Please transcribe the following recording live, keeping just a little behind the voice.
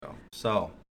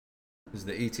So, this is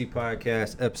the ET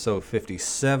Podcast, episode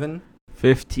 57.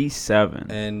 57.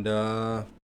 And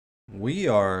we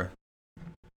are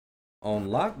on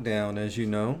lockdown, as you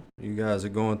know. You guys are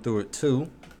going through it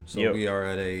too. So, Yep. we are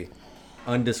at a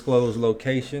undisclosed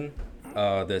location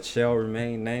that shall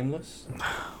remain nameless.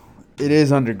 It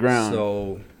is underground.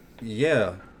 So,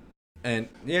 yeah. And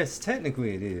yes,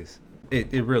 technically it is.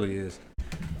 It really is.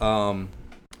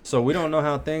 So, we don't know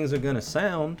how things are going to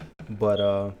sound,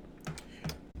 but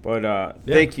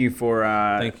thank you for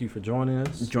thank you for joining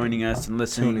us. joining us and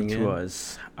listening Tuning to in.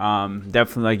 us.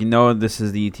 Definitely, like you know, this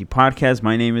is the ET Podcast.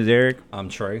 My name is Eric, I'm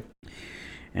Trey.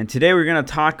 and today we're gonna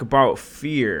talk about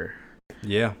fear.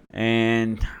 Yeah.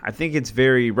 And I think it's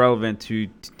very relevant to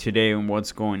today and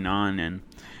what's going on, and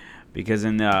because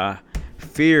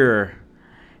fear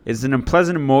is an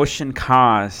unpleasant emotion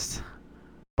caused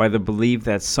by the belief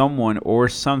that someone or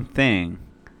something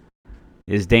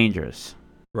is dangerous,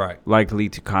 Right. likely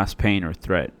to cause pain or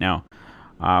threat. Now,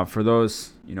 for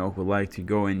those who like to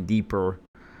go in deeper,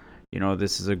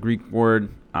 this is a Greek word,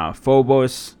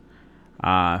 phobos,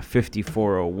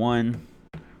 5401.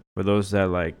 For those that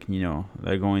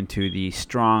they're going to the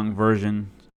strong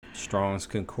version, Strong's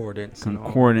Concordance.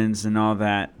 concordance and all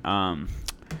that,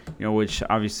 which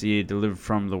obviously delivered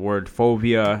from the word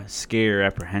phobia, scare,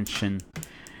 apprehension,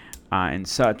 and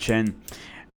such. And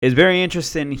it's very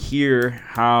interesting here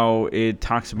how it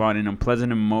talks about an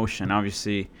unpleasant emotion.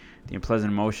 Obviously, the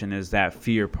unpleasant emotion is that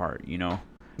fear part,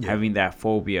 having that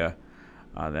phobia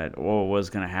that, what's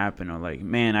going to happen? Or like,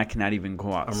 man, I cannot even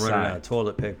go outside. I'm running out of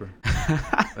toilet paper.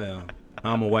 Yeah.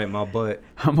 I'm going to wipe my butt.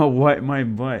 I'm going to wipe my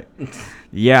butt.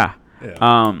 Yeah.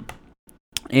 Yeah.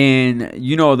 And,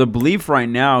 the belief right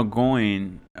now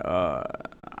going,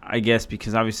 I guess,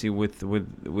 because obviously with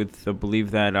the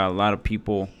belief that a lot of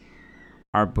people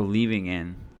are believing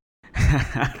in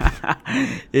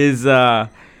is that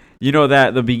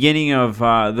the beginning of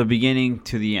the beginning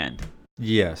to the end.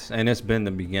 Yes. And it's been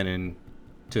the beginning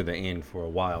to the end for a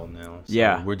while now. So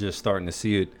Yeah. We're just starting to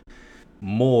see it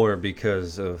more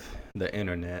because of the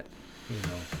internet.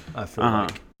 I feel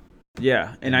like.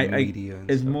 Yeah. And media and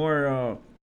it's stuff.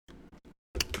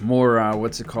 more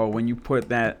what's it called when you put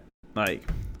that like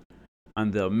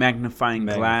on the magnifying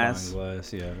glass.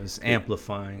 Yeah. It's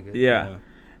amplifying it. Yeah.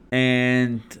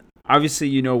 And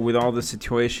obviously, with all the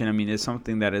situation, I mean, it's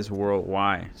something that is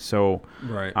worldwide. So,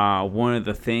 Right. one of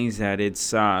the things that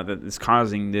it's that is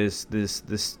causing this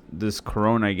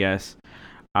corona, I guess,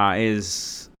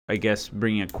 is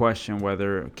bringing a question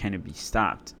whether can it be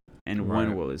stopped and when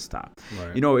Right. will it stop.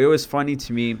 Right. It was funny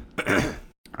to me.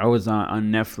 I was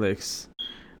on Netflix,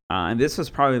 and this was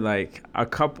probably like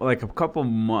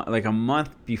a month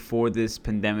before this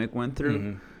pandemic went through.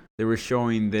 Mhm. They were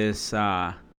showing this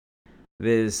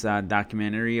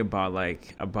documentary about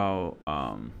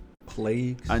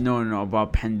Plagues.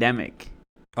 about pandemic.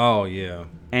 Oh, yeah.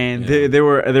 And Yeah. they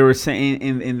were saying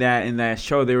in that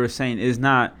show, they were saying it's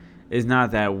not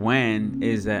that when,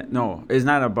 is that no, it's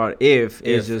not about if,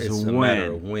 it's just it's when. a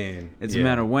matter of when. It's Yeah. a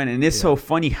matter of when. And it's Yeah. so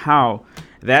funny how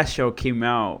that show came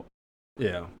out,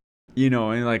 Yeah.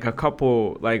 in like a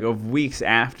couple of weeks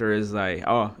after, is like,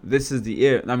 oh, this is the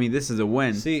if. I mean, this is a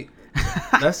when. See,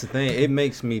 that's the thing. It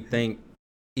makes me think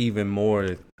even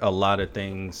more a lot of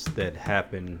things that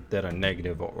happen that are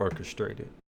negative or orchestrated.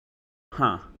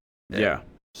 Huh. Yeah.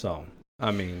 So,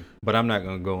 I mean, but I'm not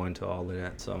going to go into all of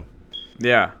that. So,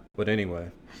 Yeah. but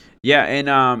anyway. Yeah, and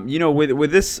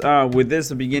with this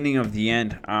the beginning of the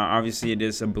end. Obviously, it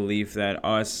is a belief that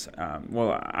us.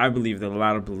 I believe that a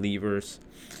lot of believers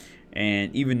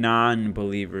and even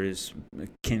non-believers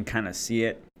can kind of see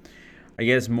it. I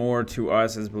guess more to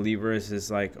us as believers is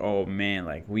like, oh man,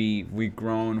 like we've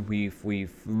grown,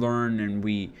 we've learned, and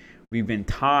we've been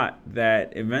taught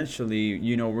that eventually,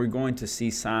 we're going to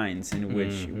see signs in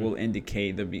which will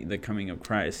indicate the coming of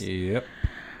Christ. Yep.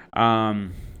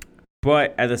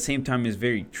 But at the same time, it's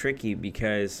very tricky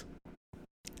because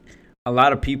a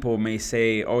lot of people may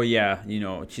say, oh yeah,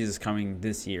 Jesus coming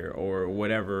this year or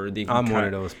whatever. I'm one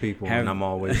of those people, and I'm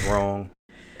always wrong.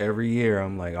 Every year,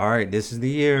 I'm like, all right, this is the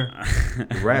year.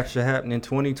 The rapture happened in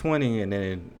 2020, and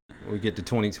then we get to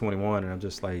 2021, and I'm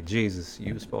just like, Jesus,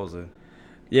 you were supposed to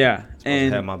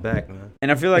have my back, man.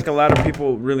 And I feel like a lot of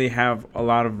people really have a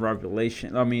lot of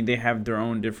revelation. I mean, they have their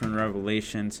own different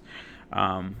revelations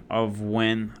of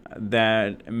when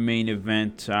that main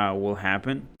event will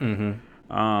happen.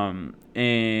 Mm-hmm.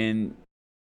 And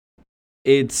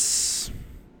it's,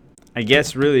 I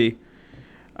guess, really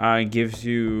gives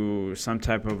you some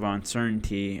type of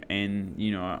uncertainty and,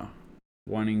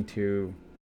 wanting to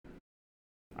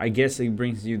I guess it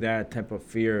brings you that type of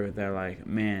fear that, like,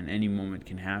 man, any moment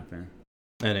can happen.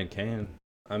 And it can.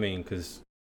 I mean, because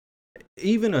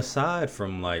even aside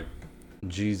from like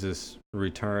Jesus'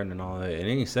 return and all that, at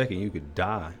any second you could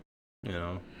die, you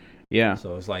know? Yeah.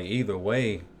 So it's like either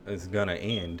way, it's gonna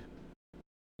end.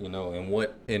 You know, and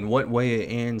what way it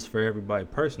ends for everybody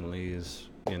personally is,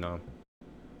 you know,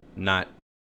 not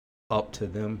up to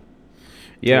them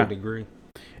to a degree.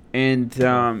 And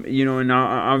you know, and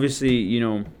obviously, you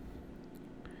know,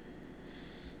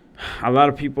 a lot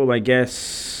of people, I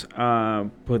guess,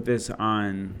 put this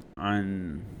on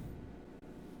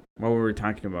what we were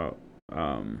talking about,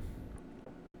 on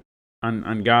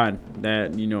God,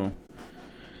 that, you know,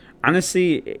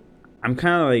 honestly, I'm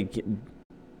kind of like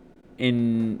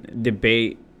in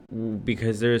debate,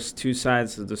 because there's two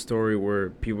sides of the story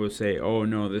where people say, "Oh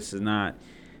no, this is not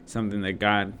something that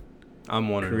God I'm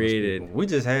one created." of those people. We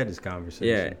just had this conversation.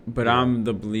 Yeah, but yeah. I'm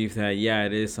the belief that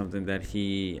it is something that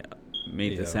He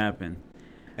made this happen.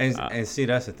 And see,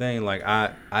 that's the thing. Like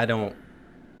I don't.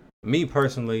 Me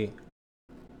personally,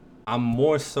 I'm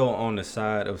more so on the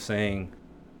side of saying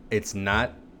it's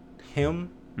not Him,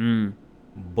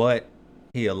 but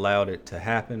He allowed it to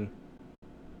happen.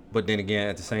 But then again,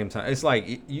 at the same time, it's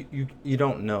like you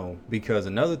don't know, because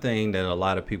another thing that a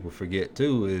lot of people forget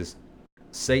too is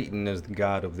Satan is the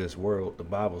god of this world. The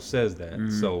Bible says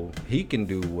that. So he can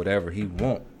do whatever he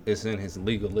wants. It's in his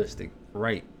legalistic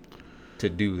right to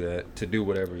do that, to do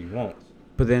whatever he wants.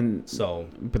 But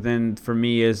then for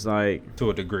me, it's like, to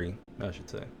a degree, I should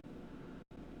say,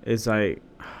 it's like,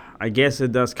 I guess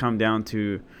it does come down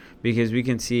to, because we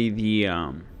can see the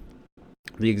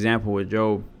example with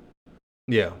Job.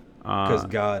 Yeah, because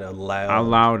God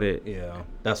allowed it. Yeah,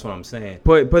 that's what I'm saying.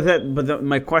 But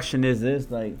my question is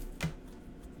this: like,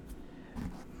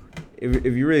 if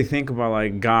you really think about,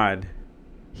 like, God,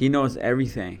 He knows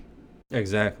everything.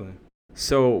 Exactly.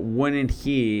 So wouldn't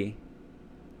He,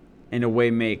 in a way,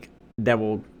 make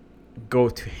devil go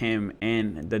to Him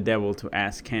and the devil to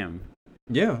ask Him?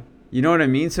 Yeah. You know what I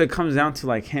mean? So it comes down to,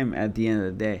 like, Him at the end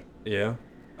of the day. Yeah.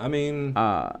 I mean.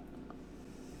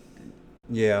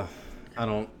 Yeah.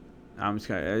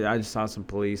 I just saw some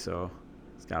police, so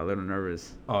just got a little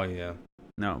nervous. Oh yeah.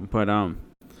 No, but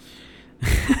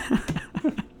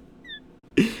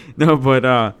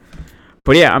no,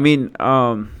 but yeah, I mean,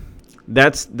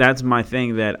 that's my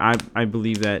thing, that I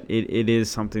believe that it is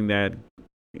something that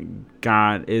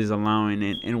God is allowing,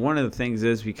 and one of the things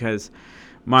is because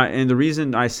and the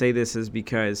reason I say this is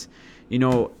because, you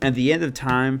know, at the end of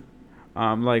time,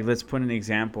 like, let's put an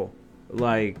example,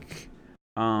 like,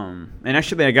 and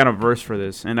actually I got a verse for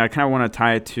this, and I kind of want to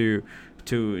tie it to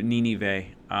Nineveh,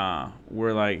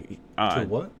 where, like, to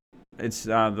what? It's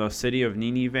the city of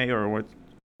Nineveh, or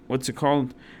what's it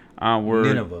called?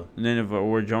 Nineveh,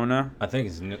 or Jonah. I think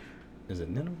is it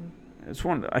Nineveh? It's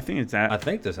one. I think it's that. I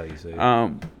think that's how you say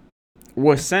it.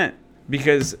 Was sent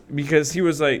because he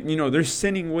was like, you know, they're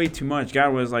sinning way too much.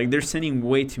 God was like, they're sinning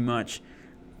way too much,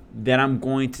 that I'm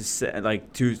going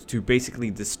to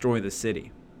basically destroy the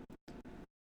city.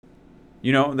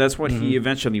 You know, that's what He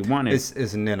eventually wanted.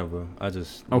 It's Nineveh. I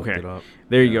just looked it up.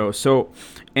 There you go. So,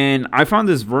 and I found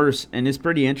this verse, and it's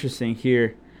pretty interesting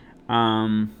here.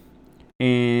 And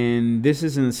this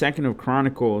is in the 2nd of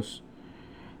Chronicles.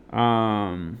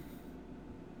 And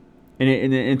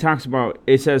it talks about,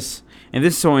 it says, and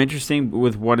this is so interesting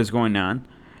with what is going on.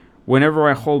 Whenever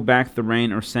I hold back the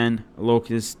rain or send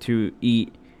locusts to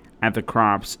eat at the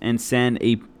crops and send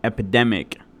a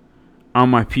epidemic on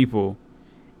my people,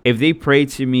 if they pray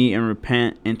to me and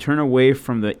repent and turn away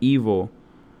from the evil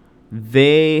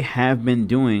they have been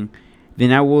doing,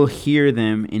 then I will hear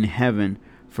them in heaven,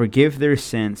 forgive their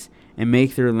sins, and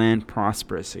make their land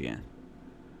prosperous again.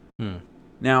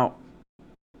 Now,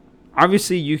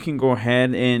 obviously, you can go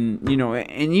ahead and, you know,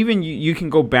 and even you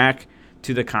can go back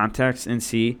to the context and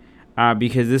see,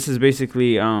 because this is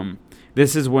basically,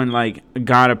 this is when, like,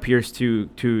 God appears to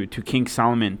King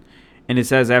Solomon. And it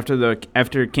says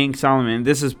after King Solomon,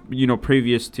 this is, you know,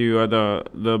 previous to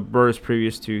the verse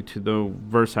previous to the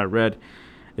verse I read.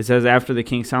 It says after the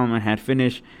King Solomon had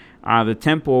finished the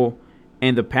temple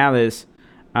and the palace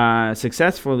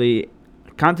successfully,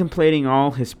 contemplating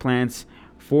all his plans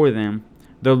for them,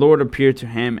 the Lord appeared to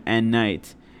him at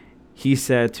night. He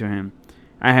said to him,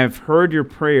 I have heard your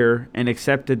prayer and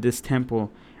accepted this temple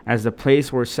as the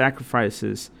place where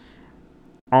sacrifices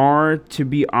are to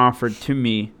be offered to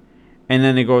me. And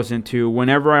then it goes into,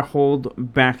 whenever I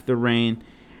hold back the rain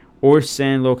or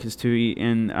send locusts to eat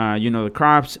in, the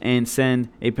crops, and send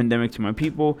a pandemic to my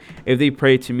people, if they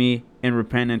pray to me and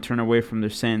repent and turn away from their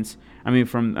sins,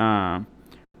 from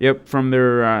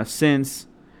their sins,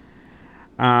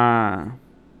 And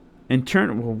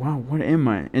turn, well, wow, what am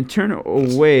I? And turn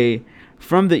away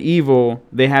from the evil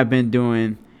they have been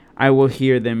doing. I will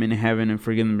hear them in heaven and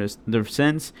forgive them their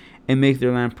sins and make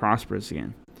their land prosperous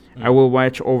again. I will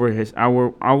watch over I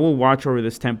will watch over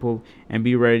this temple and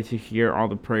be ready to hear all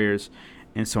the prayers,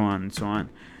 and so on and so on.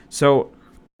 So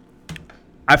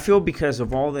I feel because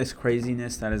of all this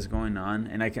craziness that is going on,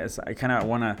 and I guess I kind of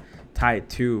want to tie it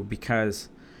too, because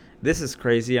this is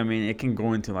crazy. I mean, it can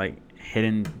go into like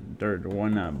hidden dirt or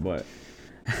whatnot, but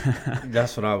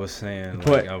that's what I was saying.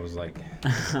 But I was like,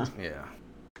 yeah.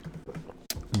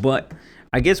 But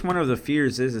I guess one of the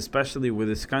fears is, especially with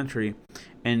this country,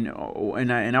 and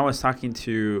I was talking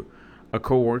to a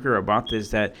coworker about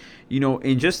this, that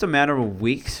in just a matter of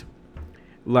weeks,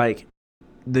 like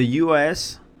the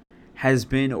U.S. has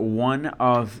been one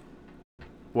of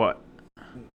what?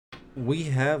 We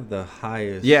have the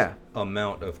highest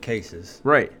amount of cases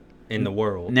in the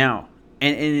world now.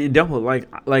 And double,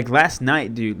 like last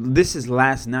night, dude. This is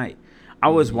last night. I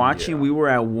was watching. We were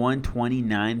at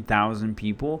 129,000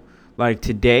 people. Like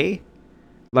today,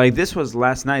 like this was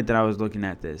last night that I was looking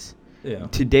at this. Yeah.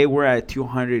 Today we're at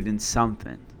 200 and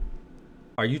something.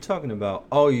 Are you talking about?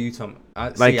 Oh, you talking?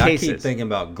 Cases. I keep thinking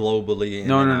about globally.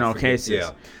 No, cases.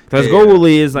 Yeah. Because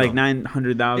globally is like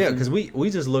 900,000. Yeah, because we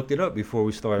just looked it up before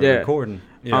we started recording.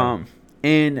 Yeah.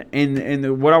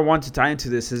 And what I want to tie into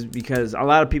this is because a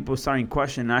lot of people starting to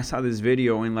question. I saw this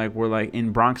video and we're like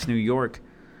in Bronx, New York.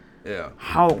 Yeah.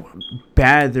 How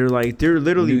bad they're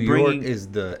literally New bringing. York is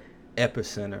the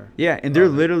epicenter. Yeah, and they're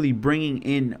literally bringing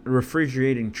in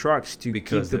refrigerating trucks to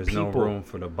keep the people. No room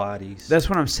for the bodies. That's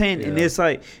what I'm saying. Yeah. And it's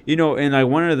like, and like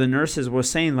one of the nurses was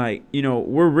saying, like,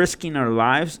 we're risking our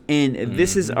lives, and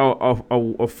this is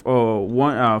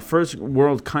a first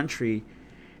world country,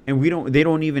 and they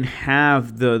don't even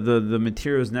have the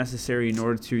materials necessary in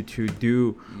order to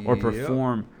do or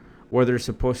perform what they're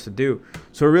supposed to do.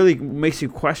 So it really makes you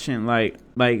question like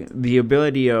the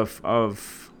ability of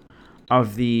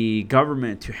the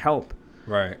government to help.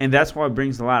 Right. And that's why it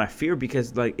brings a lot of fear,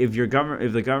 because like if the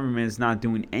government is not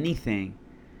doing anything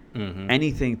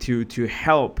to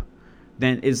help,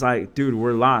 then it's like, dude,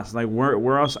 we're lost. Like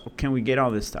where else can we get all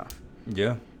this stuff?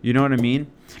 Yeah. You know what I mean?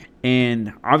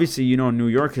 And obviously, New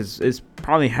York is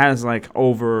probably has like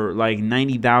over like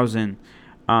 90,000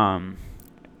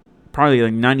 probably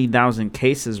like 90,000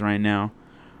 cases right now.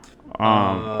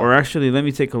 Or actually, let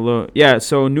me take a look. Yeah,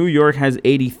 so New York has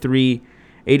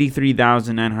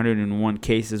 83,901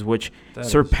 cases, which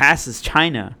surpasses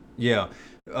China. Yeah.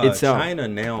 China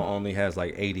now only has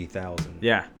like 80,000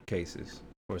 cases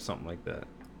or something like that.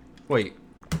 Wait.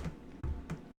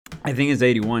 I think it's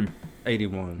 81.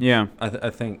 81. Yeah. I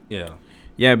think, yeah.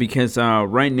 Yeah, because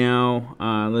right now,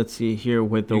 let's see here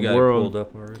with the world. You got it pulled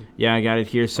up already? Yeah, I got it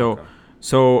here. So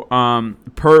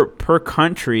per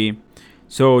country,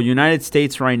 so United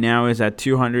States right now is at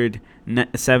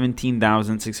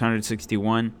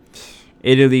 217,661.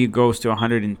 Italy goes to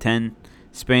 110.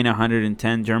 Spain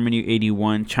 110. Germany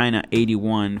 81. China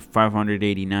 81.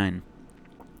 589.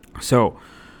 So,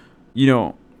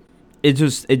 it's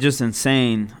just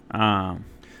insane.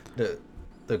 The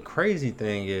crazy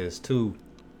thing is too,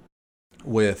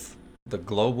 with the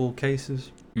global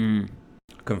cases,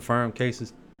 confirmed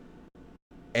cases,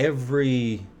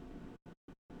 every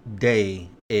day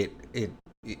it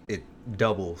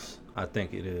doubles. I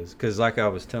think it is, because like I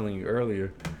was telling you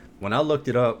earlier, when I looked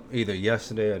it up either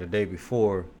yesterday or the day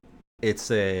before, it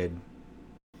said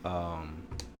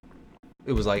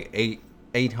it was like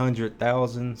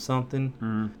 800,000 something,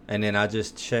 and then I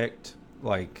just checked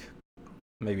like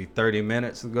maybe 30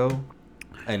 minutes ago,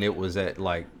 and it was at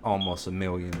like almost 1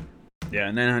 million. Yeah,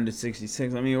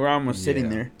 966. I mean, we're almost sitting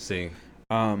there. See,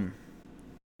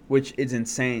 which is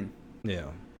insane. Yeah.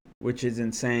 Which is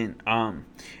insane.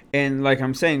 And like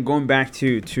I'm saying, going back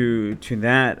to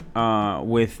that,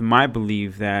 with my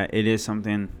belief that it is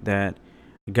something that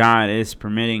God is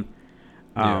permitting.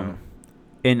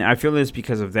 And I feel it's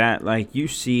because of that. Like you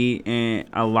see in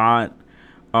a lot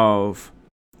of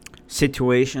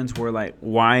situations where like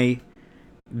why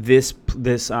this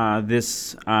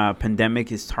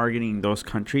pandemic is targeting those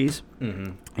countries.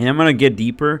 And I'm gonna get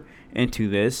deeper into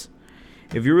this.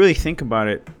 If you really think about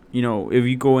it, if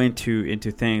you go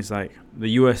into things like the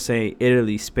USA,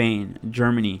 Italy, Spain,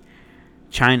 Germany,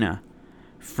 China,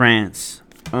 France,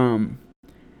 all,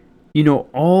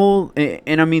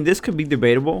 and I mean, this could be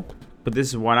debatable, but this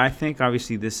is what I think.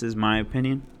 Obviously, this is my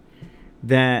opinion,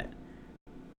 that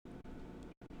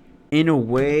in a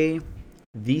way,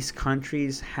 these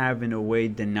countries have in a way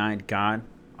denied God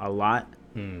a lot,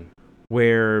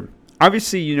 where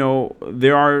obviously,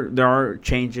 there are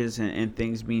changes and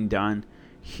things being done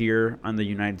here on the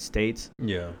United States.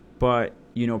 Yeah. But,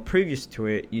 previous to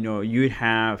it, you'd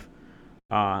have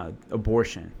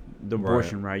abortion, the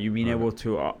abortion right. You being able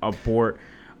to abort.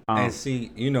 And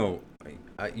see, you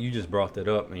just brought that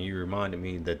up, and you reminded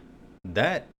me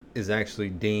that is actually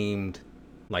deemed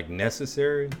like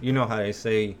necessary. You know how they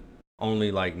say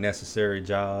only like necessary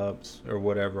jobs or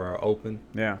whatever are open?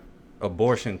 Yeah.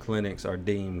 Abortion clinics are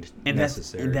deemed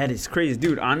necessary. And that is crazy,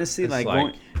 dude. Honestly, it's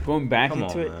going back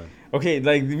into it. Man. Okay,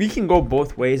 like we can go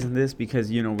both ways in this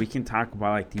because we can talk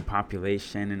about like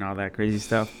depopulation and all that crazy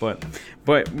stuff. But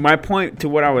my point to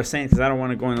what I was saying, because I don't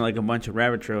want to go into like a bunch of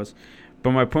rabbit trails.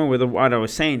 But my point with what I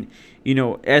was saying,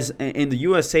 as in the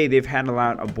USA, they've had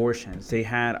allowed abortions. They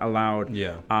had allowed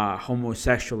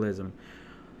homosexualism.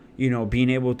 Being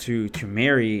able to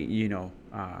marry,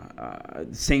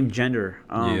 same gender.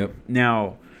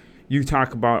 Now, you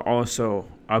talk about also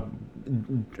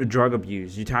drug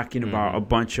abuse. You're talking about a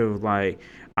bunch of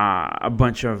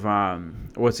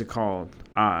what's it called?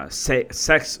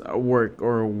 Sex work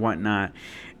or whatnot,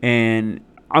 and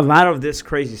a lot of this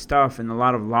crazy stuff and a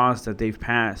lot of laws that they've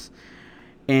passed.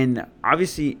 And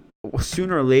obviously,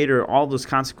 sooner or later, all those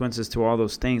consequences to all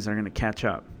those things are going to catch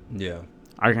up. Yeah.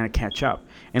 Are going to catch up.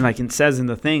 And like it says in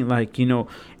the thing, like,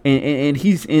 and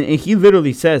he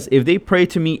literally says, if they pray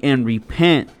to me and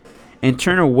repent and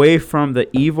turn away from the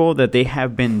evil that they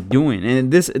have been doing.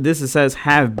 And this it says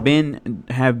have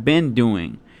been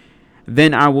doing,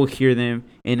 then I will hear them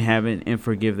in heaven and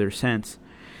forgive their sins.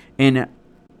 And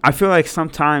I feel like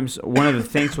sometimes one of the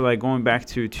things with like going back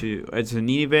to it's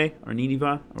Nineveh or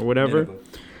whatever.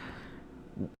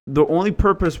 The only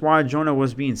purpose why Jonah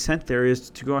was being sent there is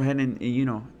to go ahead and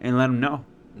and let him know.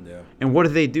 Yeah. And what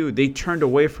did they do? They turned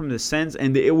away from the sins,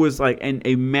 and it was like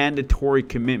a mandatory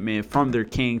commitment from their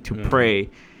king to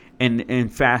pray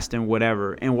and fast and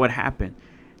whatever. And what happened?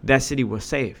 That city was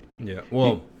saved. Yeah.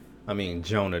 Well, I mean,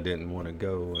 Jonah didn't want to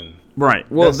go, and right.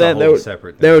 Well, that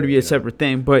would be a separate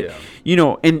thing. But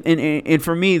and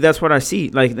for me, that's what I see.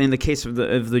 Like in the case of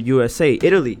the USA,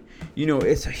 Italy,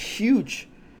 it's a huge.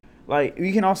 Like,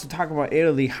 we can also talk about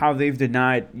Italy, how they've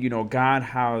denied, God,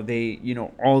 how they,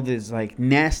 all this, like,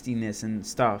 nastiness and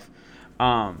stuff.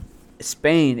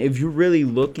 Spain, if you really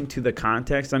look into the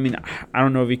context, I mean, I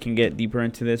don't know if we can get deeper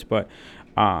into this, but,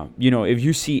 if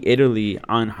you see Italy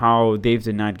on how they've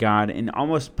denied God in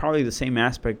almost probably the same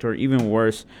aspect or even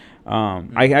worse,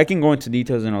 I can go into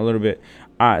details in a little bit.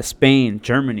 Spain,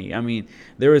 Germany. I mean,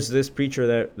 there was this preacher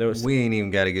that was. We ain't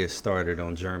even got to get started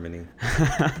on Germany.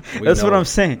 That's what I'm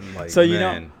saying. Like, so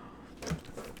man.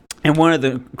 And one of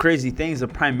the crazy things the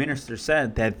prime minister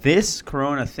said that this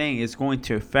corona thing is going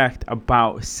to affect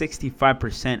about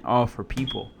 65% of her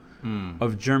people,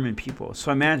 of German people.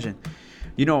 So imagine,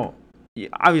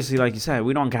 obviously, like you said,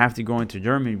 we don't have to go into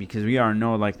Germany because we already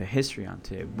know like the history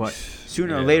onto it. But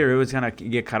sooner or later, it was gonna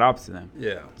get caught up to them.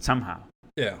 Yeah. Somehow.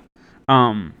 Yeah.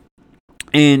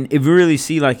 And if you really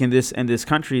see like in this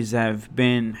countries that have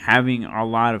been having a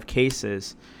lot of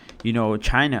cases,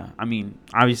 China. I mean,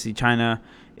 obviously China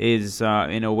is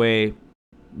in a way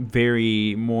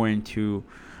very more into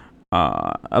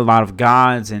a lot of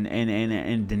gods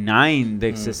and denying the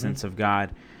existence of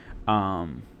God.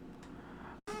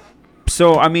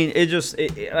 So I mean, it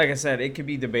like I said, it could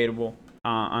be debatable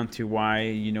onto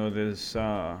why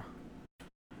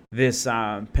this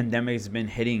pandemic has been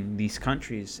hitting these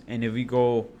countries, and if we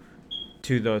go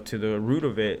to the root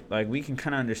of it, like we can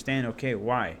kind of understand, okay,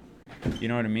 why? You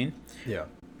know what I mean? Yeah.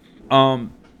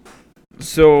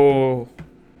 So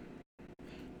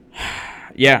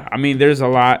yeah, I mean, there's a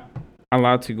lot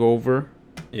to go over.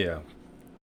 Yeah.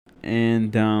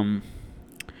 And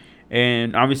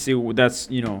obviously that's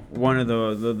one of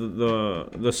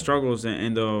the struggles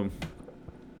and the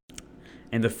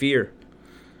fear.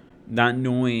 Not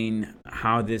knowing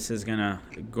how this is gonna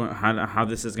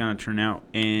turn out,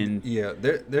 and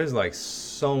there's like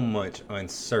so much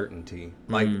uncertainty.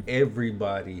 Like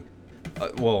everybody,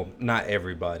 well, not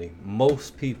everybody.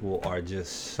 Most people are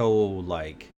just so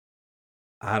like,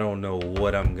 I don't know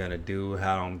what I'm gonna do,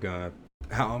 how I'm gonna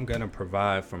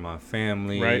provide for my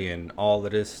family, and all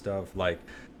of this stuff. Like,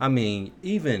 I mean,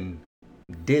 even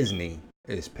Disney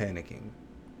is panicking.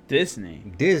 Disney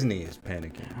is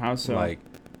panicking. How so? Like,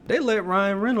 they let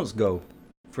Ryan Reynolds go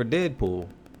for Deadpool.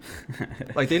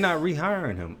 Like, they're not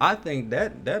rehiring him. I think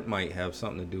that might have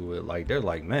something to do with, like, they're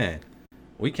like, man,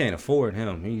 we can't afford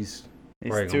him. He's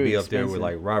probably going to be up there with,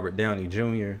 like, Robert Downey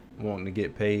Jr. wanting to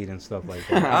get paid and stuff like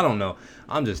that. I don't know.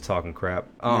 I'm just talking crap.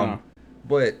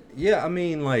 But, yeah, I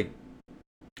mean, like,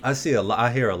 I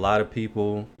hear a lot of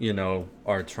people,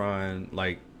 are trying,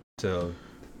 like,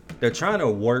 they're trying to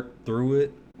work through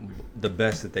it the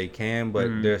best that they can,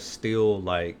 but they're still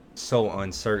like so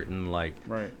uncertain, like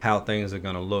how things are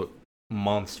gonna look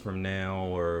months from now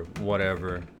or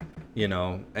whatever,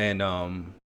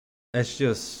 and it's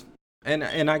just, and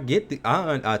I get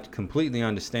I completely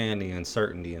understand the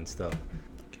uncertainty and stuff,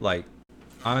 like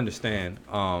I understand,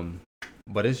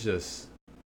 but it's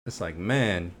like,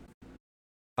 man,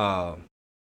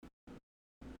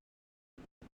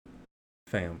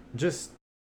 fam, just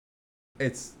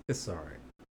it's all right.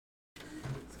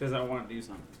 It's because I want to do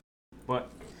something. But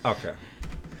okay.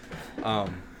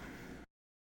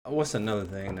 What's another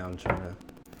thing that I'm trying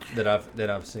to that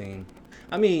I've seen?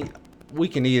 I mean, we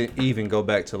can even go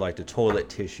back to like the toilet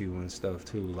tissue and stuff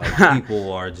too. Like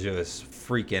people are just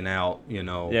freaking out,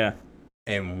 yeah,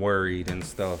 and worried and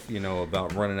stuff,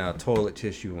 about running out of toilet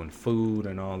tissue and food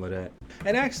and all of that.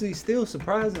 And actually, still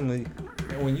surprisingly,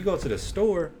 when you go to the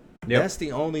store, that's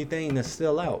the only thing that's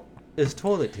still out is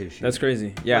toilet tissue. That's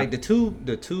crazy. Yeah, like the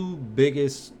two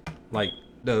biggest, like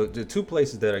the two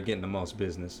places that are getting the most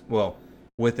business, well,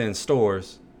 within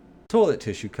stores, toilet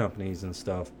tissue companies and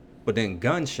stuff, but then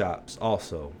gun shops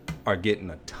also are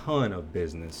getting a ton of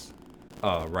business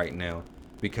right now,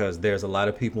 because there's a lot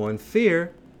of people in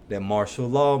fear that martial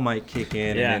law might kick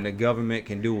in, and then the government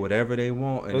can do whatever they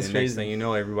want, and the next thing you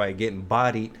know, everybody getting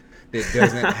bodied that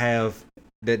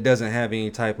doesn't have any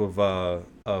type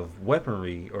of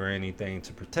weaponry or anything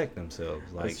to protect themselves.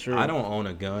 Like, I don't own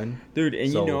a gun, dude,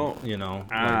 and so,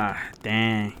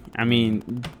 dang. I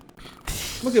mean,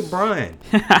 look at Brian.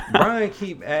 Brian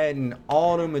keep adding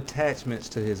all them attachments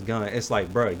to his gun. It's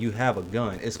like, bro, you have a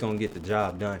gun. It's going to get the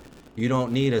job done. You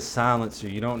don't need a silencer.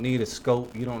 You don't need a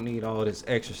scope. You don't need all this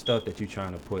extra stuff that you're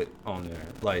trying to put on there.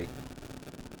 Like,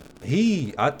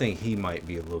 I think he might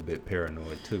be a little bit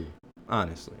paranoid too,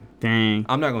 honestly. Dang.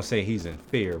 I'm not going to say he's in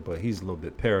fear, but he's a little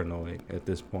bit paranoid at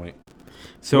this point.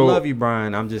 So, we love you,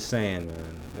 Brian. I'm just saying,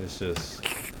 man. It's just...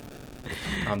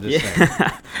 I'm just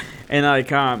saying. And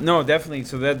like, no, definitely.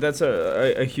 So that's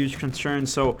a huge concern.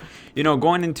 So,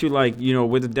 going into like,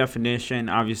 with the definition,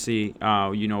 obviously,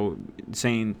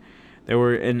 saying that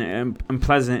we're in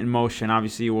unpleasant emotion,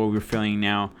 obviously what we're feeling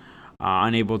now,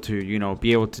 unable to,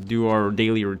 be able to do our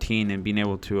daily routine and being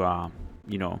able to,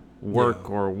 work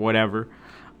or whatever,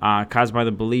 caused by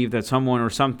the belief that someone or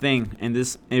something in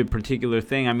this particular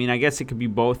thing, I mean, I guess it could be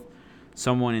both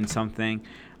someone and something,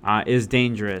 is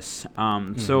dangerous.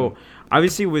 So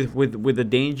obviously with the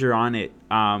danger on it,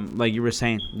 like you were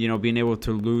saying, being able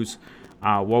to lose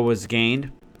what was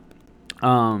gained,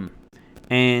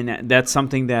 and that's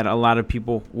something that a lot of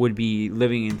people would be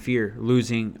living in fear,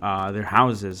 losing their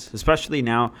houses, especially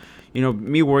now,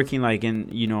 me working like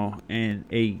in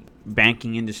a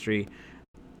banking industry.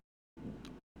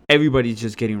 Everybody's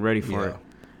just getting ready for it,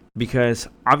 because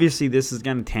obviously this is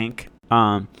gonna tank,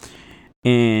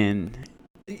 and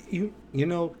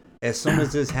as soon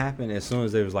as this happened, as soon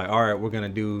as they was like, all right, we're gonna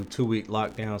do 2-week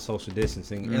lockdown, social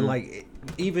distancing, and like,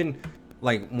 even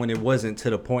like when it wasn't to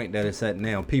the point that it's at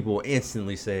now, people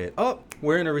instantly said, oh,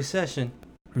 we're in a recession.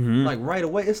 Like right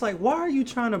away. It's like, why are you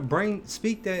trying to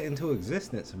speak that into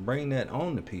existence and bring that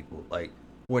on to people? Like,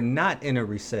 we're not in a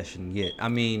recession yet. I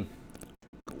mean,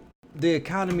 the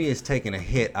economy is taking a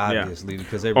hit, obviously,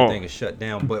 because everything is shut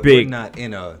down, but we're not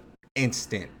in a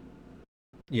instant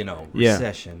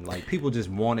recession. Like, people just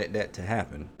wanted that to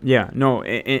happen. Yeah, no,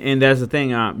 and that's the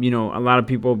thing. A lot of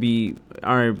people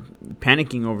are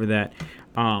panicking over that.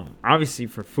 Obviously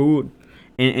for food,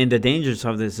 and the dangers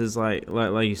of this is like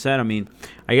you said. I mean,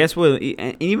 I guess with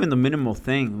even the minimal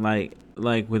thing, like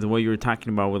with what you were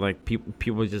talking about, with like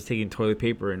people just taking toilet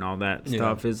paper and all that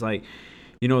stuff, is like,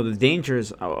 the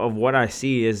dangers of what I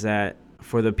see is that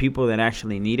for the people that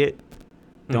actually need it,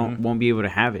 won't be able to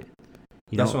have it.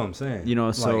 That's what I'm saying.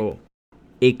 So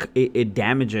it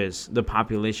damages the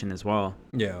population as well.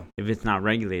 Yeah. If it's not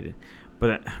regulated.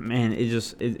 But man,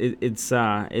 it's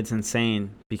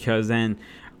insane, because then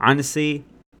honestly,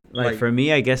 like for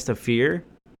me, I guess the fear,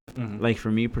 like for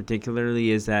me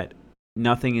particularly, is that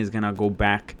nothing is gonna go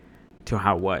back to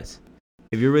how it was.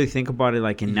 If you really think about it,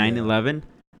 like in 9/11,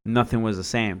 nothing was the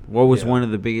same. What was one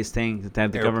of the biggest things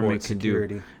that the government could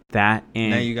do? That,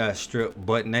 and now you got stripped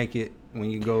butt naked when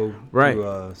you go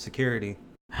to security.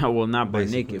 Well, not butt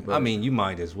naked, but I mean, you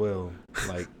might as well.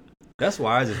 Like, that's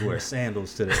why I just wear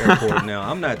sandals to the airport now.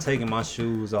 I'm not taking my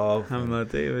shoes off. I'm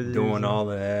not doing all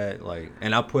of that. Like,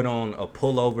 and I put on a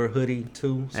pullover hoodie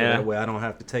too, so that way I don't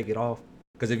have to take it off.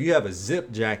 Because if you have a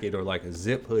zip jacket or like a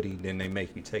zip hoodie, then they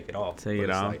make you take it off.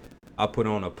 Like, I put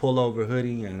on a pullover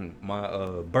hoodie and my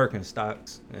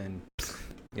Birkenstocks, and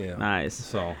nice.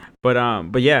 So,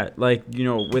 but yeah, like,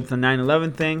 with the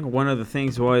 9/11 thing, one of the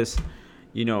things was,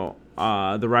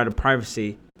 the right of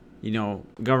privacy.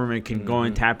 Government can go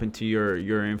and tap into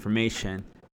your information.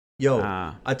 Yo,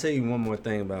 I tell you one more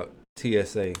thing about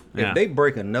TSA. If they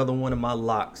break another one of my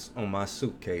locks on my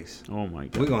suitcase, oh my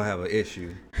God, we're gonna have an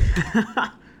issue.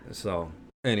 So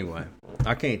anyway,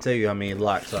 I can't tell you how many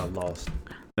locks I've lost.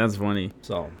 That's funny.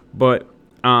 So, but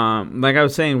like I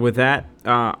was saying, with that,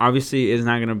 obviously it's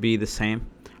not gonna be the same.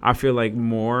 I feel like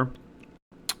more,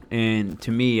 and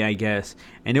to me, I guess,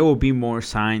 and it will be more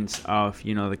signs of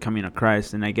the coming of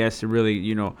Christ, and I guess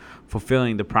really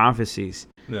fulfilling the prophecies.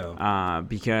 Yeah.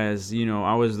 Because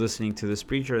I was listening to this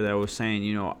preacher that was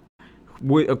saying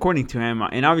according to him,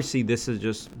 and obviously this is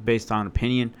just based on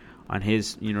opinion, on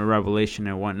his revelation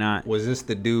and whatnot. Was this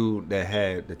the dude that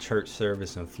had the church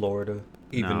service in Florida,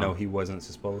 even though he wasn't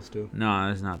supposed to? No,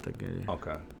 that's not the guy.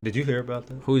 Okay. Did you hear about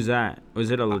that? Who's that?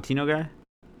 Was it a Latino guy?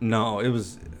 No, it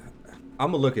was.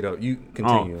 I'm gonna look it up. You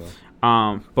continue.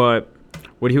 But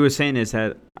what he was saying is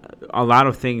that a lot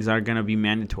of things are gonna be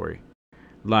mandatory,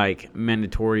 like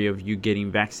mandatory of you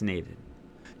getting vaccinated.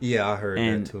 Yeah, I heard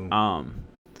that too.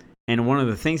 And one of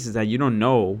the things is that you don't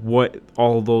know what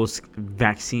all those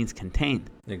vaccines contain.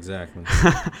 Exactly.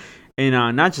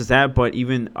 And not just that, but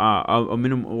even a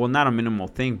minimal, well, not a minimal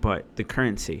thing, but the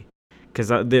currency. Because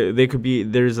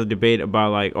there's a debate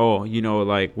about like,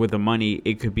 like with the money,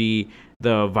 it could be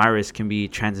the virus can be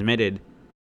transmitted,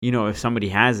 if somebody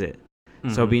has it.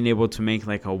 Mm-hmm. So being able to make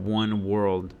like a one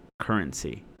world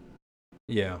currency.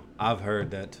 Yeah, I've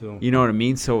heard that too. You know what I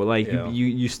mean? So like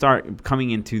you start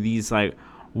coming into these like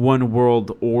one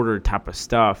world order type of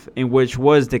stuff, in which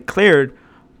was declared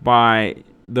by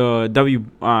the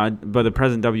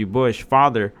President W. Bush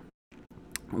father,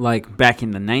 like back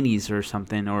in the 90s or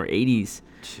something, or 80s.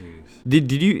 Jeez.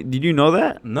 Did you know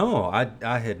that? No,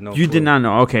 I had no. You clue. Did not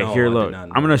know. Okay, no, here, look. I'm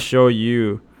gonna show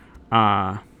you.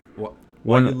 While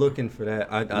you're looking for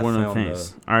that, I found of the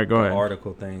things. All right, go ahead.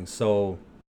 Article thing. So,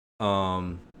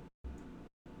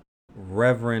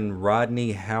 Reverend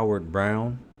Rodney Howard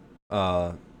Brown,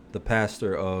 the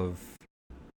pastor of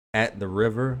At the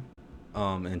River,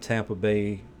 in Tampa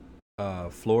Bay,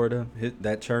 Florida,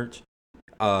 that church.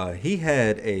 He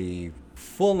had a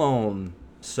full-on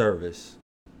service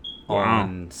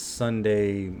on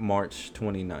Sunday, March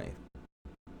 29th.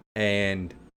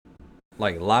 And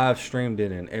like live streamed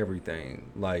it and everything.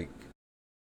 Like,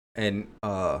 and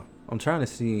I'm trying to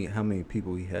see how many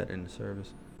people he had in the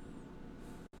service.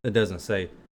 It doesn't say.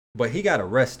 But he got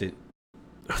arrested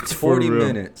 40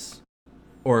 minutes.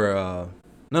 Or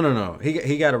no.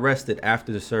 He got arrested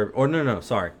after the service. Or no,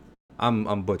 sorry.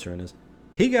 I'm butchering this.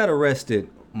 He got arrested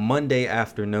Monday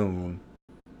afternoon,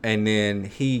 and then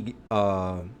he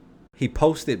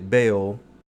posted bail,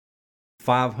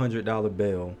 $500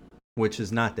 bail, which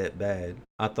is not that bad.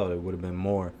 I thought it would have been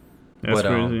more. That's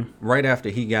crazy. Right after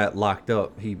he got locked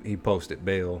up, he posted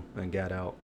bail and got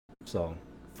out. So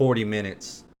 40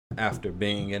 minutes after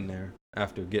being in there,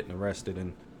 after getting arrested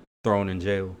and thrown in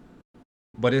jail.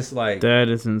 But it's like, that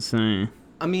is insane.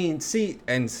 I mean, see,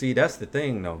 that's the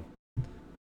thing though.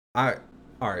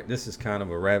 All right, this is kind of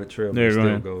a rabbit trail, but it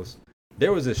still goes.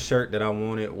 There was a shirt that I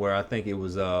wanted where I think it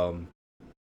was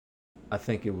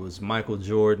Michael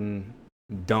Jordan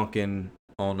dunking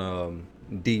on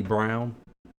D Brown.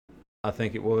 I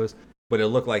think it was, but it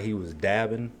looked like he was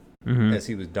dabbing as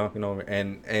he was dunking over,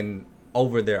 and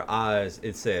over their eyes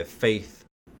it said faith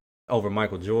over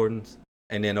Michael Jordan's,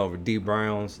 and then over D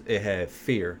Brown's it had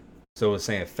fear. So it was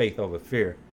saying faith over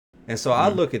fear. And so I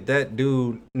look at that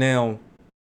dude now.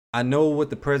 I know what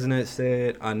the president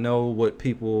said. I know what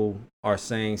people are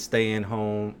saying. Stay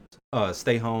home.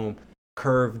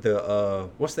 Curve the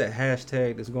what's that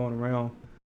hashtag that's going around?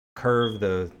 Curve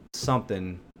the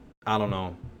something. I don't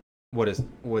know what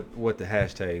the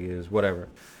hashtag is. Whatever.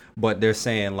 But they're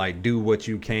saying like do what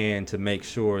you can to make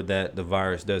sure that the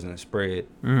virus doesn't spread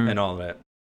and all that.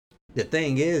 The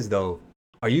thing is though,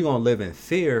 are you gonna live in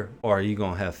fear or are you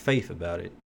gonna have faith about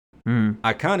it?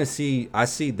 I see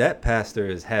that pastor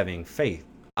as having faith.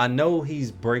 I know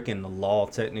he's breaking the law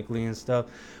technically and stuff,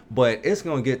 but it's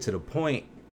going to get to the point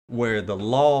where the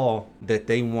law that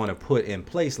they want to put in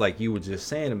place, like you were just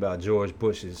saying about George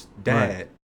Bush's dad,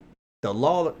 the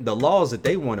laws that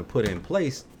they want to put in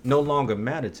place no longer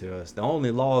matter to us. The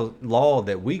only law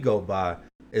that we go by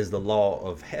is the law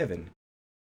of heaven,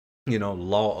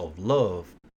 law of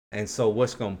love. And so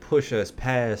what's going to push us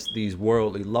past these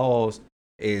worldly laws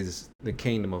is the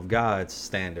kingdom of God's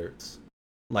standards.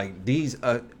 Like these,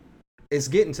 it's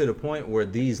getting to the point where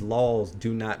these laws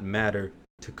do not matter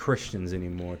to Christians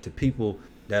anymore, to people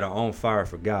that are on fire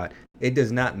for God. It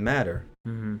does not matter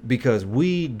because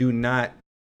we do not,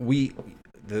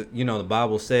 the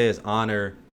Bible says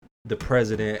honor the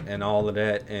president and all of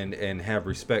that, and have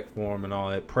respect for him and all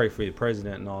that, pray for the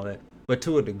president and all that. But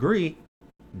to a degree,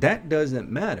 that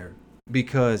doesn't matter,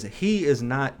 because he is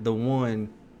not the one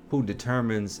who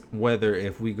determines whether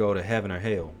if we go to heaven or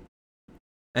hell.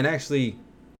 And actually,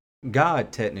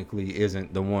 God technically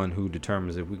isn't the one who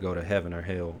determines if we go to heaven or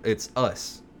hell. It's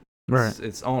us. Right.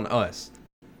 It's on us.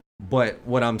 But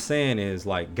what I'm saying is,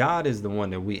 like, God is the one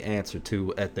that we answer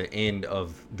to at the end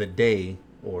of the day,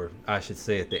 or I should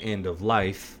say at the end of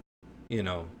life, you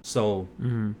know. So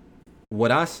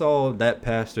what I saw that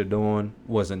pastor doing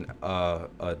was an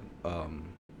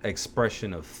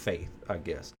expression of faith, I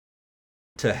guess.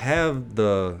 To have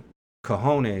the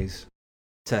cojones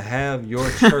to have your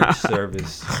church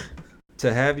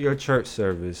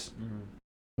service,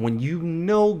 when you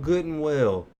know good and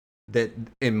well that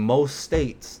in most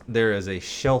states there is a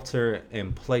shelter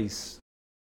in place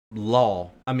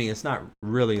law. I mean, it's not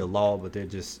really a law, but they're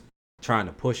just trying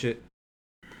to push it.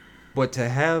 But to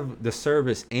have the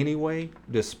service anyway,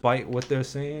 despite what they're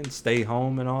saying, stay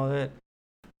home and all that,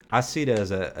 I see that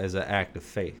as an act of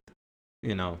faith,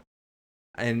 you know.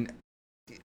 And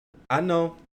I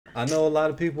know a lot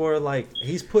of people are like,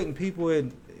 he's putting people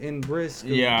in risk.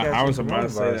 Yeah, I was about to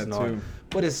say that too.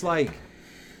 But it's like,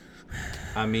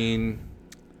 I mean,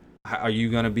 are you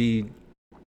gonna be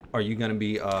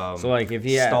so like if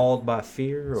he stalled by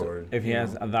fear, or if he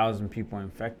has 1,000 people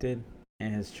infected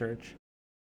in his church?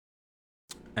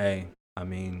 Hey, I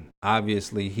mean,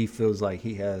 obviously he feels like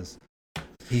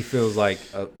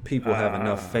people have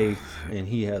enough faith, and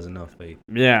he has enough faith.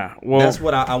 Yeah, well, that's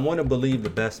what I want to believe the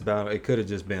best about it. It could have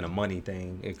just been a money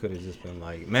thing. It could have just been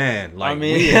like, man, like, I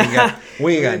mean,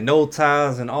 we ain't got no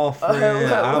tithes and offering.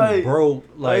 I'm broke.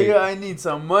 Like, I need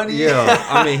some money. Yeah,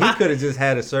 I mean, he could have just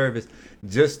had a service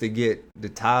just to get the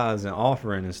tithes and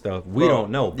offering and stuff. We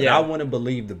don't know, but I want to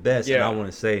believe the best, and I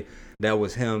want to say that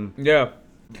was him. Yeah.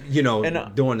 You know,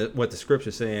 and, doing what the scripture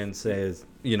says,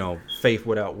 you know, faith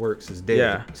without works is dead.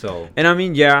 Yeah. So, and I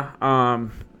mean,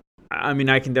 I mean,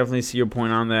 I can definitely see your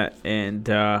point on that. And,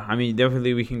 I mean,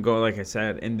 definitely we can go, like I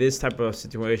said, in this type of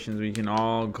situations, we can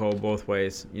all go both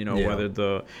ways, you know,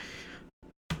 whether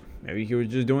maybe he was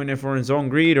just doing it for his own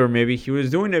greed, or maybe he was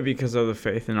doing it because of the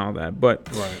faith and all that. But,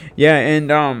 yeah,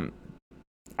 and,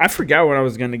 I forgot what I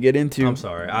was gonna get into. I'm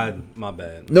sorry, my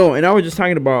bad. No, and I was just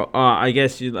talking about. I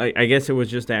guess it was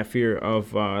just that fear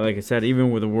of, like I said, even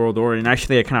with the world order. And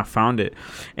actually, I kind of found it,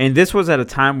 and this was at a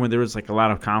time when there was like a lot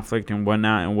of conflict and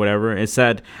whatnot and whatever. It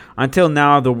said, until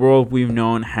now, the world we've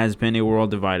known has been a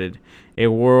world divided, a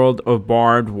world of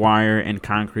barbed wire and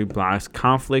concrete blocks,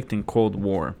 conflict and cold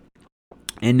war.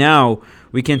 And now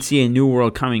we can see a new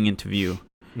world coming into view.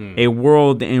 A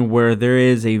world in where there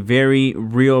is a very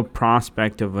real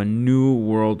prospect of a new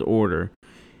world order.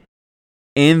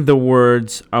 In the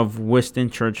words of Winston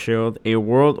Churchill, a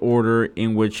world order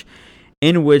in which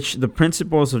the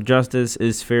principles of justice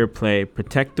is fair play,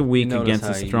 protect the weak against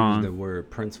the strong. You use the word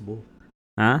principle?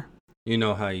 Huh? You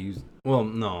know how you use. Well,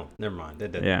 no, never mind.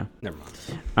 Never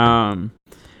mind.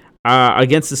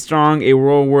 Against the strong, a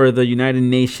world where the United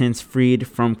Nations freed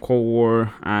from Cold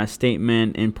War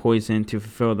statement and poison to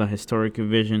fulfill the historic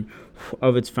vision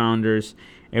of its founders,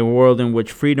 a world in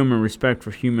which freedom and respect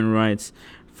for human rights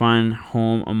find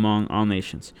home among all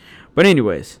nations. But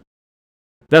anyways,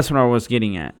 that's what I was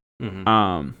getting at.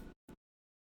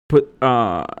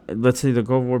 Let's say the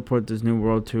Cold War put this new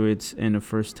world to its in the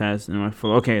first test, and I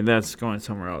feel okay, that's going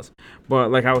somewhere else. But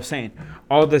like I was saying,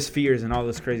 all this fears and all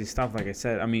this crazy stuff, like I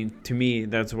said, I mean, to me,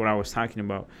 that's what I was talking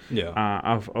about. Yeah.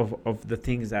 Of the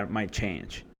things that might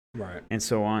change. Right. And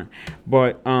so on.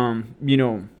 But you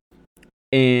know,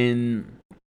 and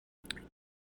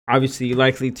obviously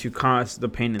likely to cause the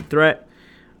pain and threat.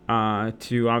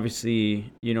 To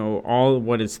obviously, you know, all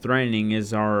what it's threatening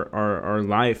is our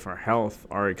life, our health,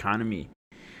 our economy.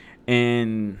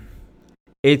 And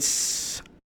I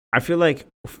feel like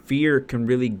fear can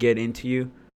really get into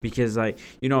you because, like,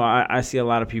 you know, I see a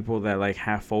lot of people that like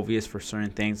have phobias for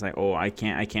certain things, like, oh, I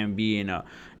can't be in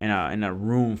a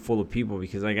room full of people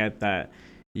because I got that,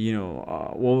 you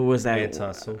know, what was that?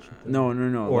 Antisocial? No.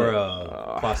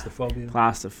 Or claustrophobia?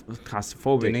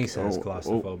 Claustrophobic. Denise has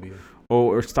claustrophobia.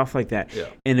 Or stuff like that. Yeah.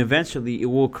 And eventually it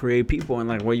will create people. And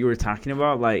like what you were talking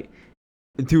about, like,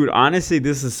 dude, honestly,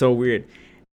 this is so weird.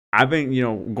 I've been, you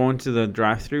know, going to the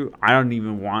drive-thru. I don't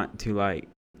even want to like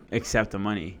accept the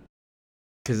money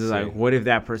because it's like, what if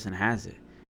that person has it?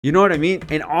 You know what I mean?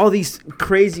 And all these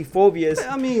crazy phobias.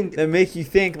 I mean, that make you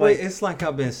think like it's like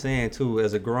I've been saying too.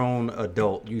 As a grown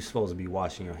adult, you're supposed to be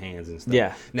washing your hands and stuff.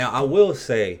 Yeah. Now I will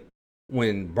say,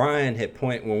 when Brian had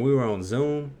when we were on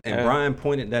Zoom and Brian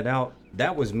pointed that out,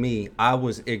 that was me. I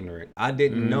was ignorant. I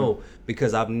didn't know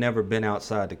because I've never been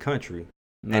outside the country.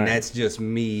 Right. And that's just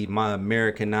me, my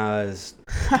Americanized,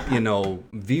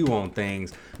 view on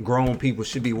things. Grown people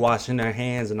should be washing their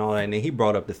hands and all that. And then he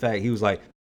brought up the fact, he was like,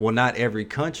 well, not every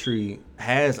country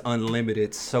has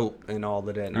unlimited soap and all of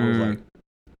that. And I was like,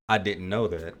 I didn't know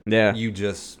that. Yeah. You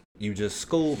just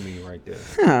schooled me right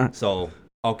there. So,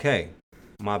 okay,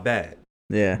 my bad.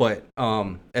 Yeah. But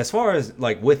as far as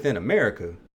like within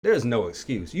America, there's no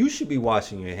excuse. You should be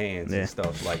washing your hands and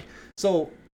stuff. Like,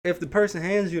 so if the person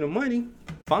hands you the money,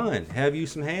 fine, have you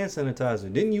some hand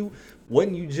sanitizer.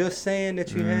 Wasn't you just saying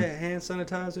that you had hand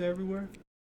sanitizer everywhere?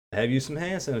 Have you some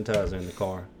hand sanitizer in the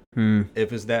car?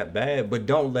 If it's that bad, but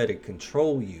don't let it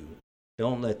control you.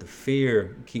 Don't let the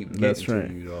fear keep getting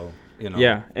to you, though.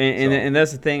 Yeah, and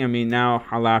that's the thing. I mean, now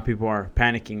a lot of people are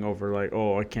panicking over like,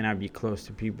 oh, I cannot be close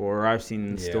to people. Or I've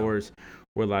seen in stores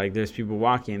where like there's people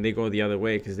walking and they go the other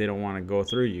way because they don't want to go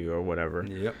through you or whatever.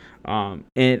 Yep.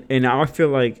 And I feel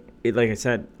like like I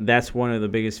said, that's one of the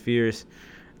biggest fears.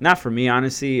 Not for me,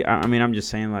 honestly. I mean, I'm just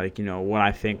saying like what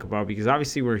I think about, because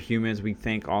obviously we're humans, we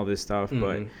think all this stuff,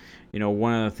 but.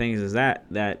 One of the things is that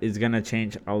is going to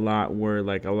change a lot, where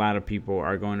like a lot of people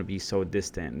are going to be so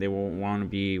distant. They won't want to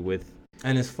be with.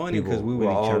 And it's funny because we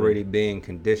were already being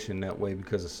conditioned that way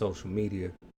because of social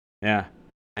media. Yeah.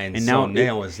 And so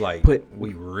now it's like we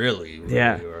really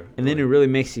are. And then it really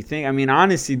makes you think. I mean,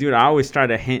 honestly, dude, I always try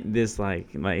to hint this like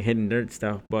hidden dirt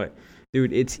stuff. But,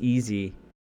 dude, it's easy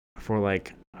for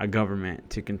like a government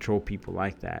to control people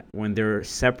like that when they're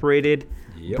separated,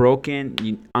 broken,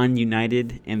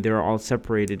 ununited, and they're all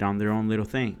separated on their own little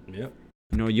thing. Yep.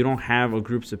 You don't have a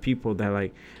groups of people that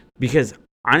like, because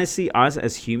honestly, us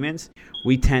as humans,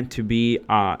 we tend to be we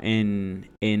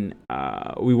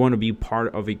want to be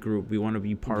part of a group. We want to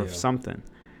be part of something.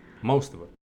 Most of it.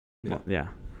 Yeah. Well, yeah.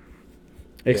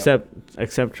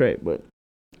 Except Trey, but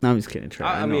no, I'm just kidding, Trey.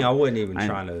 I mean, I wasn't even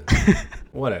trying to.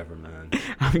 Whatever, man.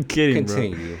 I'm kidding,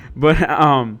 Continue.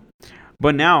 Bro.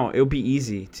 But now it'll be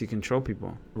easy to control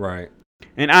people. Right.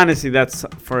 And honestly, that's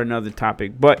for another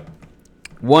topic. But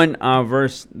one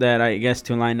verse that I guess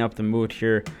to line up the mood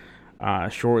here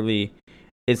shortly,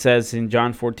 it says in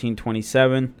John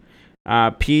 14:27,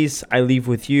 peace I leave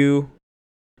with you.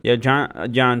 Yeah,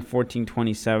 John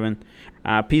 14:27,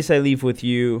 peace I leave with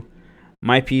you,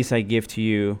 my peace I give to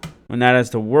you. Well, not as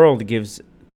the world gives,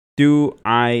 do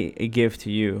I give to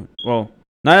you. Well,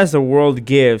 not as the world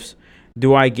gives,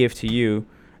 do I give to you.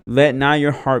 Let not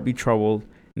your heart be troubled,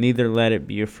 neither let it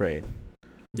be afraid.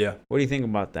 Yeah. What do you think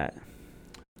about that?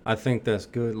 I think that's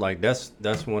good. Like that's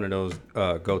one of those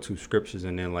go-to scriptures.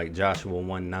 And then like Joshua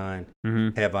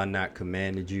 1:9, have I not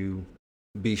commanded you,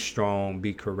 be strong,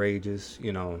 be courageous,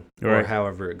 or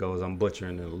however it goes. I'm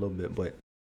butchering it a little bit, but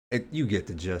you get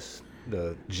the gist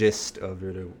of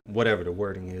it, or whatever the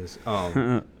wording is.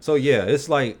 So yeah, it's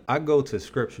like I go to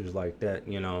scriptures like that,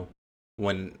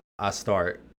 when I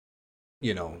start,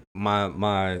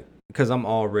 my because I'm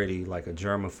already like a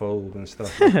germaphobe and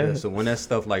stuff like that. So when that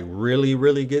stuff like really,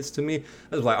 really gets to me,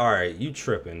 I was like, all right, you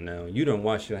tripping now. You done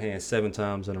wash your hands 7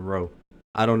 times in a row.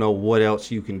 I don't know what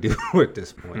else you can do at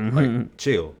this point. Like,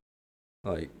 chill.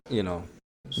 Like, So.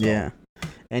 Yeah.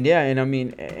 And I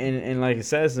mean, and like it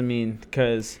says, I mean,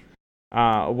 because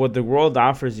what the world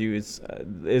offers you is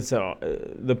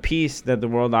the peace that the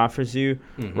world offers you.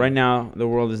 Right now, the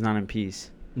world is not in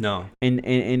peace. No.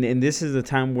 And this is the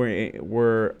time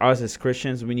where us as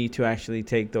Christians, we need to actually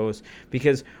take those,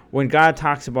 because when God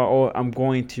talks about, oh, I'm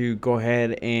going to go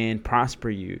ahead and prosper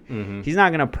you, he's not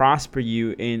going to prosper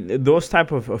you. And those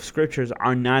type of scriptures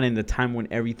are not in the time when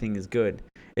everything is good.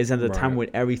 It's at the time when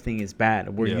everything is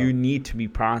bad, where you need to be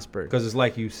prospered. Because it's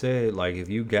like you said, like if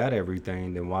you got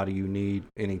everything, then why do you need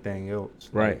anything else?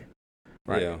 Right.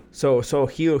 Yeah. So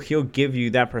he'll give you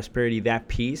that prosperity, that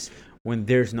peace, when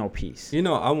there's no peace.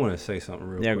 I want to say something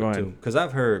real quick, go ahead. too. Because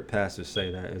I've heard pastors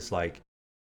say that. It's like,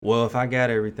 well, if I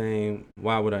got everything,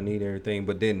 why would I need everything?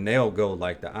 But then they'll go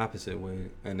like the opposite way.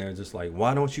 And they're just like,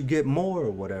 why don't you get more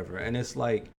or whatever? And it's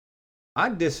like, I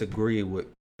disagree with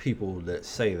people that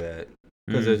say that.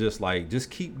 Because they're just like,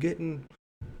 just keep getting,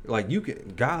 like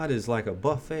God is like a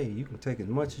buffet. You can take as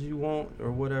much as you want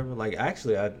or whatever. Like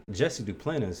actually, Jesse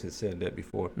Duplantis had said that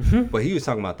before. But he was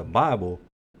talking about the Bible.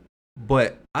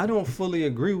 But I don't fully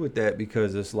agree with that,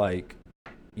 because it's like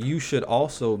you should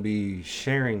also be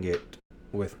sharing it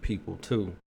with people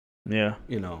too. Yeah.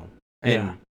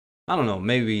 And I don't know,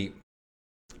 maybe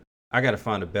I got to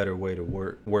find a better way to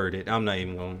word it. I'm not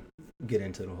even going to get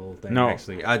into the whole thing. No.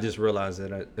 Actually, I just realized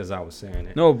that as I was saying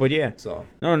it. No, but yeah. So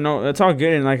No, that's all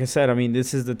good. And like I said, I mean,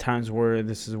 this is the times where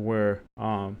it's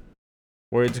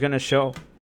gonna show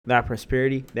that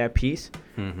prosperity, that peace,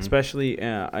 especially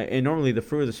and normally the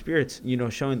fruit of the spirits,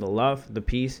 showing the love, the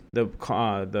peace,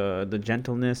 the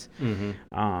gentleness,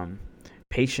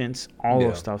 patience, all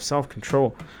those stuff,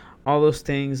 self-control, all those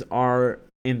things are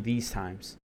in these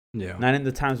times. Yeah. Not in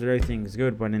the times where everything is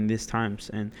good, but in these times.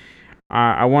 And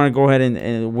I want to go ahead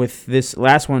and with this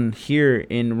last one here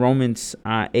in Romans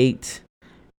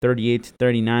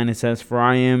 8:38-39, it says, "For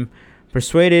I am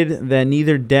persuaded that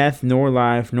neither death, nor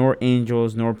life, nor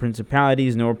angels, nor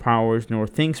principalities, nor powers, nor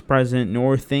things present,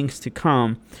 nor things to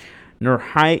come, nor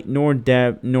height, nor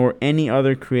depth, nor any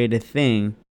other created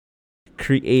thing,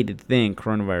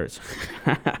 coronavirus,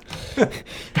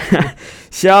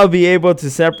 shall be able to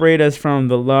separate us from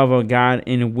the love of God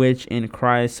in which in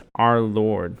Christ our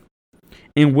Lord.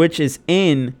 In which is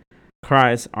in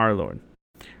Christ our Lord."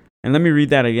 And let me read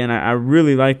that again. I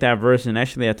really like that verse, and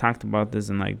actually I talked about this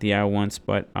in like DI once,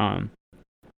 but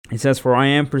it says, "For I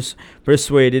am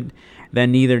persuaded that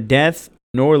neither death,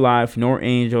 nor life, nor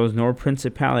angels, nor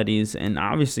principalities," and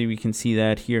obviously we can see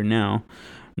that here now,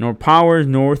 "nor powers,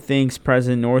 nor things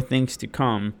present, nor things to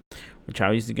come," which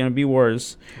obviously going to be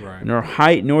worse, right, "nor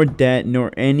height, nor depth,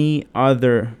 nor any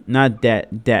other," not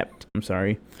depth, I'm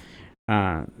sorry,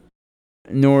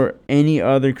 "nor any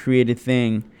other created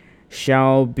thing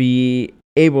shall be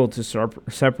able to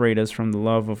separate us from the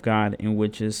love of God in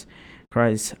which is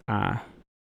Christ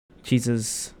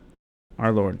Jesus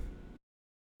our Lord."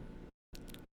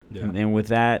 Yeah. And with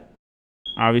that,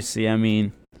 obviously, I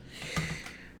mean,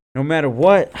 no matter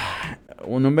what,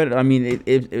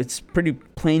 it's pretty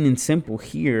plain and simple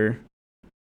here.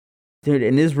 Dude,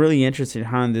 and it's really interesting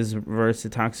how in this verse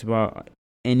it talks about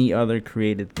any other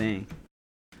created thing.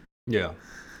 Yeah.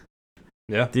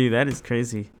 Yeah. Dude, that is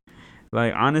crazy.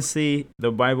 Like, honestly,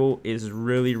 the Bible is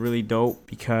really, really dope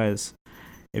because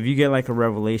if you get like a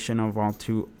revelation of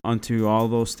unto all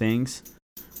those things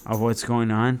of what's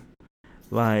going on,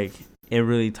 like it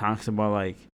really talks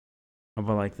about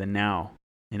the now,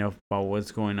 about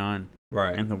what's going on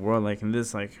Right. in the world. Like in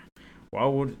this, like,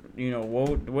 what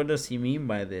does he mean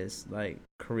by this? Like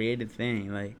created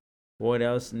thing, like what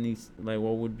else needs, like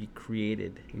what would be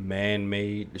created?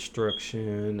 Man-made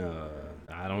destruction.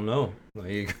 I don't know. Like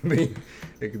it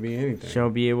could be anything. Shall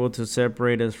be able to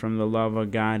separate us from the love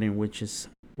of God, in which is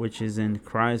in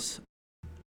Christ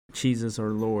Jesus our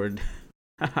Lord.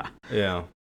 Yeah.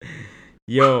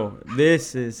 Yo,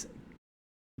 this is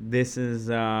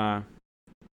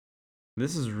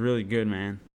really good,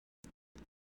 man.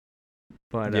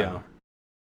 But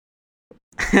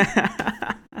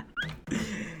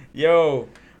yo,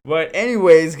 but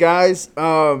anyways, guys,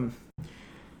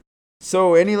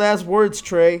 so any last words,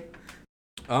 Trey?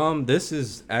 This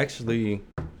is actually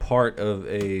part of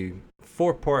a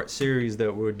 4-part series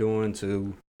that we're doing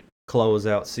to close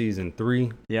out season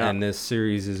 3. Yeah. And this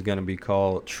series is going to be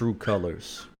called True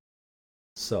Colors.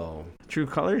 So. True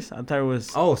Colors? I thought it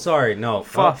was. Oh, sorry. No.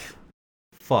 Fuff.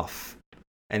 Fuff.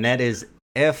 And that is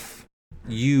FUHF.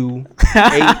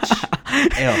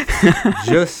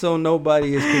 Just so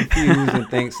nobody is confused and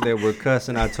thinks that we're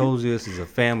cussing. I told you this is a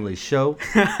family show.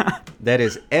 That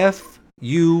is FUHF.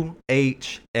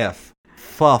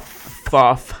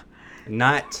 Fuff.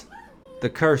 Not the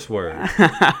curse word.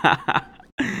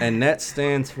 And that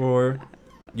stands for,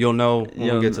 you'll know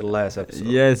when we get to the last episode.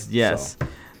 Yes.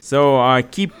 So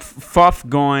keep FUF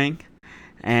going.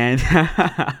 And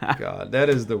God, that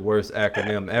is the worst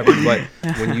acronym ever. But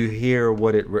when you hear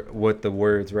what the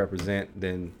words represent,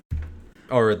 then,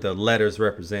 or the letters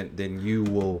represent, then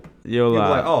you'll be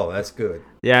like, oh, that's good.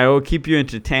 Yeah, it will keep you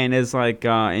entertained. It's like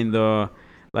on your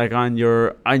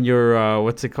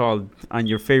what's it called, on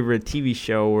your favorite TV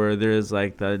show where there's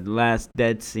like the last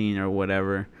dead scene or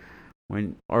whatever,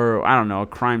 or I don't know, a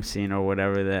crime scene or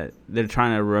whatever, that they're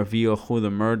trying to reveal who the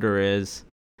murderer is.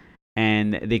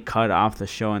 And they cut off the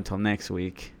show until next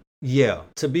week. Yeah,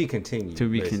 to be continued.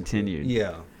 Continued.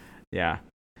 Yeah.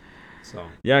 So.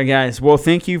 Yeah, guys. Well,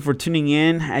 thank you for tuning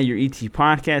in at your ET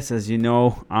podcast. As you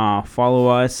know, follow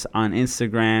us on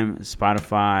Instagram,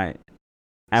 Spotify,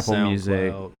 Apple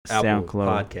Music,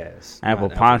 SoundCloud, Apple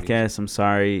Podcasts. I'm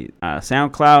sorry,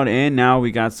 SoundCloud, and now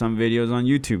we got some videos on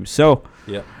YouTube. So,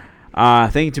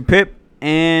 thank you to Pip,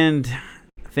 and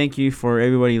thank you for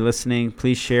everybody listening.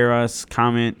 Please share us,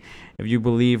 comment. If you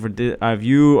believe or if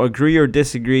you agree or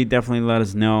disagree, definitely let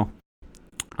us know.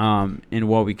 And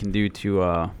what we can do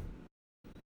to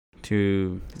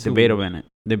debate on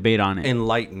it.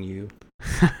 Enlighten you.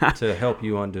 to help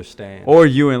you understand. Or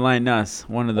you enlighten us.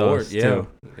 One of those too.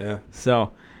 Yeah.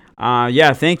 So,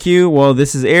 thank you. Well,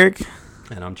 this is Eric.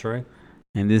 And I'm Trey.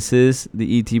 And this is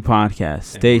the ET Podcast.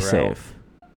 Stay safe.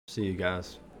 See you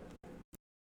guys.